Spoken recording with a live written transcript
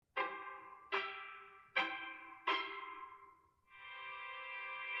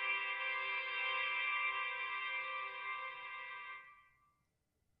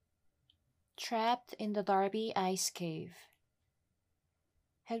Trapped in the Darby ice cave.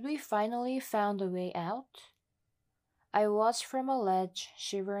 Had we finally found a way out? I watched from a ledge,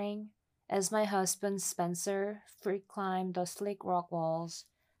 shivering, as my husband Spencer free climbed the slick rock walls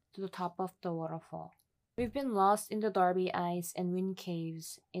to the top of the waterfall. We've been lost in the Darby ice and wind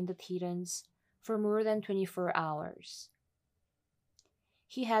caves in the Tetons for more than 24 hours.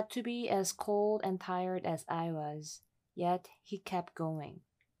 He had to be as cold and tired as I was, yet he kept going.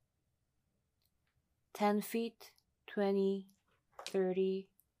 10 feet, 20, 30.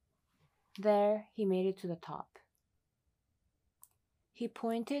 There, he made it to the top. He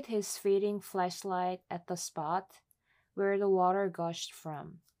pointed his fading flashlight at the spot where the water gushed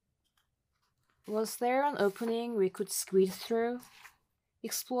from. Was there an opening we could squeeze through?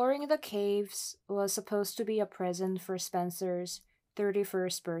 Exploring the caves was supposed to be a present for Spencer's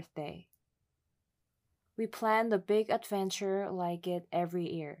 31st birthday. We planned a big adventure like it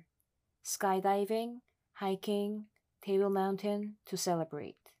every year. Skydiving, hiking, Table Mountain to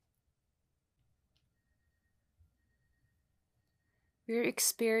celebrate. We're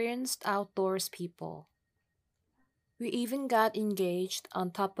experienced outdoors people. We even got engaged on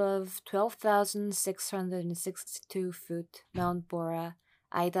top of 12,662-foot Mount Bora,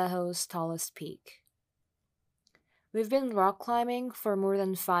 Idaho's tallest peak. We've been rock climbing for more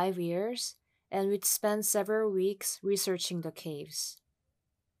than 5 years, and we'd spent several weeks researching the caves.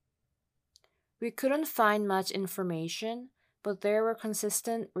 We couldn't find much information, but there were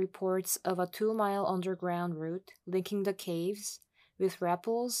consistent reports of a 2-mile underground route linking the caves with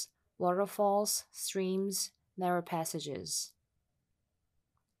rappels, waterfalls, streams, narrow passages.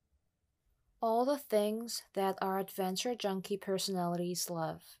 All the things that our adventure junkie personalities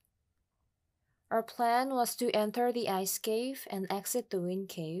love. Our plan was to enter the ice cave and exit the wind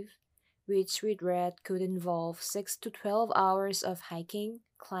cave, which we'd read could involve 6 to 12 hours of hiking,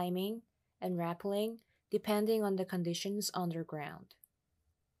 climbing, and rappelling, depending on the conditions underground.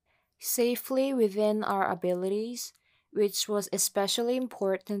 Safely within our abilities, which was especially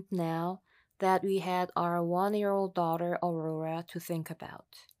important now that we had our 1-year-old daughter Aurora to think about.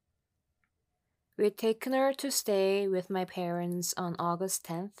 We'd taken her to stay with my parents on August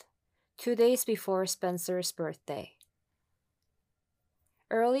 10th, 2 days before Spencer's birthday.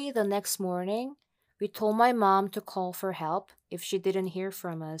 Early the next morning, we told my mom to call for help if she didn't hear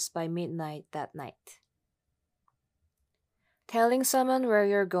from us by midnight that night. Telling someone where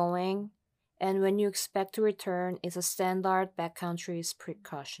you're going and when you expect to return is a standard backcountry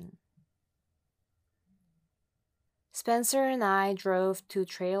precaution. Spencer and I drove to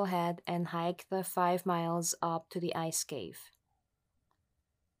Trailhead and hiked the 5 miles up to the ice cave.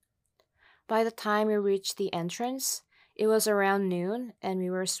 By the time we reached the entrance, it was around noon and we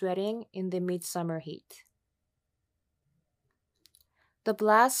were sweating in the midsummer heat. The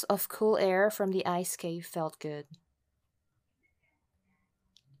blast of cool air from the ice cave felt good.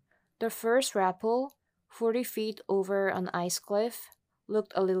 The first rappel, 40 feet over an ice cliff,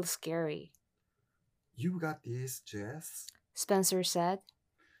 looked a little scary. "You got this, Jess," Spencer said.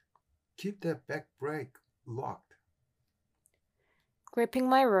 "Keep that back brake locked." Gripping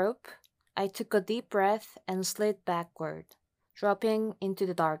my rope, I took a deep breath and slid backward, dropping into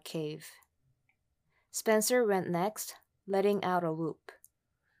the dark cave. Spencer went next, letting out a whoop.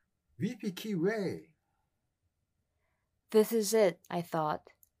 "VP way." This is it, I thought.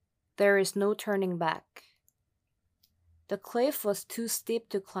 There is no turning back. The cliff was too steep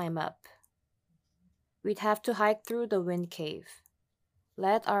to climb up. We'd have to hike through the wind cave.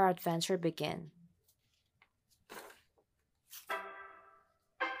 Let our adventure begin.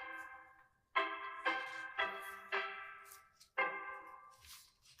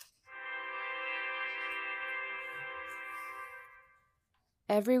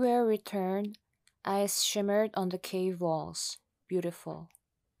 Everywhere we turned, ice shimmered on the cave walls. Beautiful.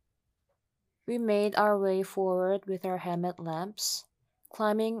 We made our way forward with our helmet lamps,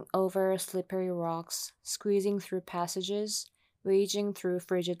 climbing over slippery rocks, squeezing through passages, wading through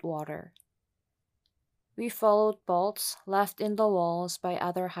frigid water. We followed bolts left in the walls by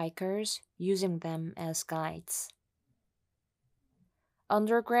other hikers, using them as guides.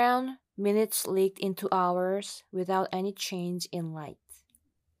 Underground, minutes leaked into hours without any change in light.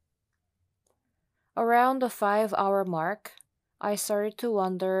 Around the 5-hour mark, I started to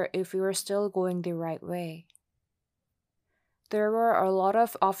wonder if we were still going the right way. There were a lot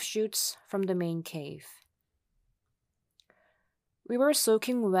of offshoots from the main cave. We were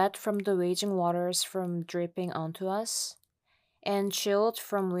soaking wet from the raging waters from dripping onto us, and chilled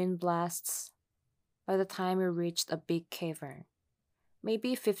from wind blasts by the time we reached a big cavern,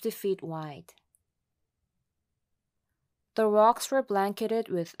 maybe 50 feet wide. The rocks were blanketed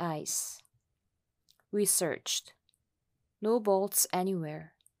with ice. We searched. No bolts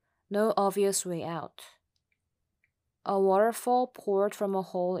anywhere. No obvious way out. A waterfall poured from a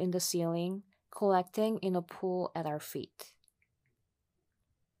hole in the ceiling, collecting in a pool at our feet.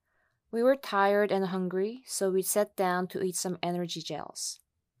 We were tired and hungry, so we sat down to eat some energy gels.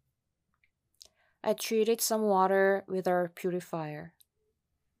 I treated some water with our purifier.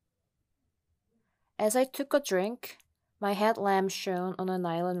 As I took a drink, my headlamp shone on a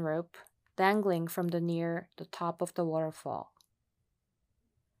nylon rope dangling from near the top of the waterfall.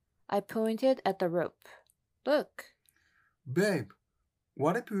 I pointed at the rope. Look, Babe,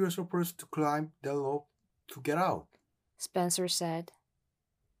 what if we were supposed to climb the rope to get out? Spencer said.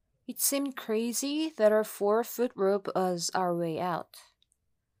 It seemed crazy that our 4-foot rope was our way out.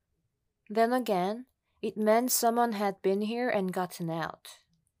 Then again, it meant someone had been here and gotten out.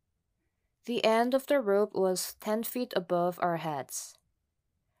 The end of the rope was 10 feet above our heads.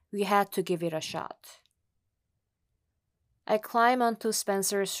 We had to give it a shot. I climbed onto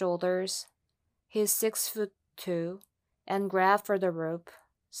Spencer's shoulders, his 6'2", and grabbed for the rope,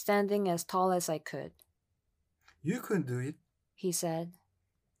 standing as tall as I could. You can do it, he said.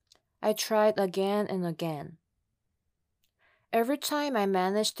 I tried again and again. Every time I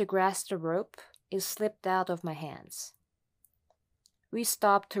managed to grasp the rope, it slipped out of my hands. We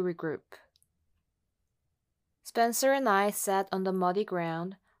stopped to regroup. Spencer and I sat on the muddy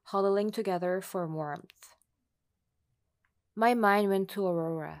ground, huddling together for warmth. My mind went to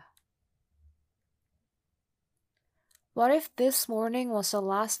Aurora. What if this morning was the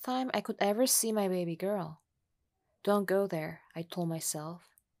last time I could ever see my baby girl? Don't go there, I told myself.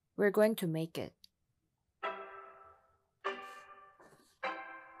 We're going to make it.